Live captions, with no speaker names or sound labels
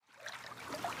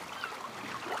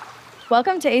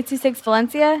Welcome to 826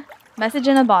 Valencia, message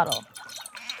in a bottle.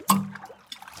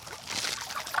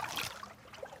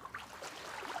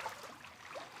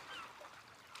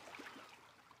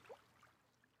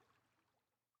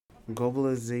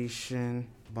 Globalization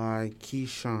by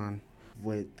Keyshawn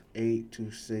with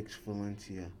 826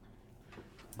 Valencia.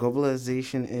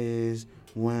 Globalization is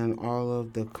when all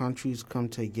of the countries come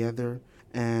together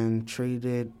and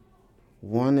traded.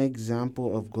 One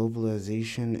example of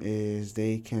globalization is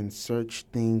they can search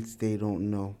things they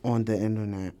don't know on the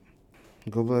internet.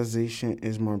 Globalization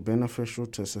is more beneficial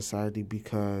to society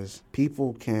because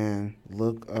people can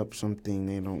look up something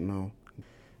they don't know.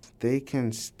 They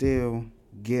can still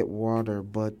get water,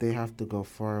 but they have to go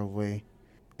far away.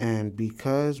 And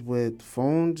because with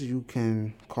phones, you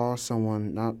can call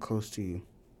someone not close to you.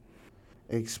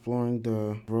 Exploring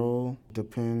the role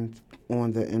depends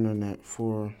on the internet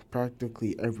for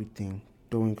practically everything.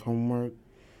 Doing homework,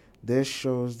 this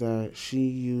shows that she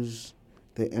used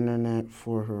the internet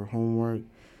for her homework.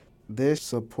 This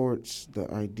supports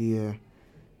the idea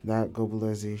that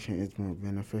globalization is more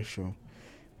beneficial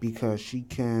because she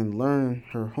can learn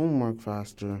her homework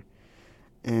faster.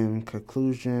 In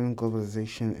conclusion,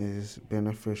 globalization is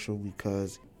beneficial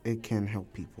because it can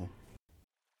help people.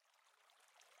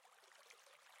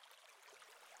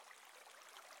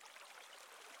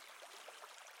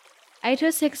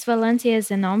 826 Valencia is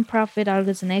a non-profit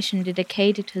organization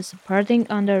dedicated to supporting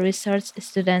under-researched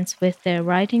students with their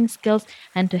writing skills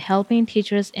and to helping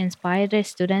teachers inspire their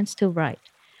students to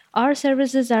write. Our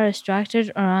services are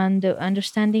structured around the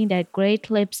understanding that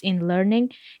great leaps in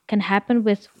learning can happen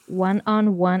with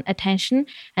one-on-one attention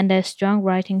and that strong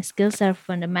writing skills are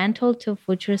fundamental to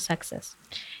future success.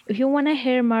 If you want to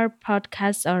hear more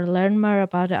podcasts or learn more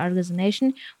about the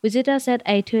organization, visit us at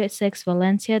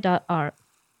 826valencia.org.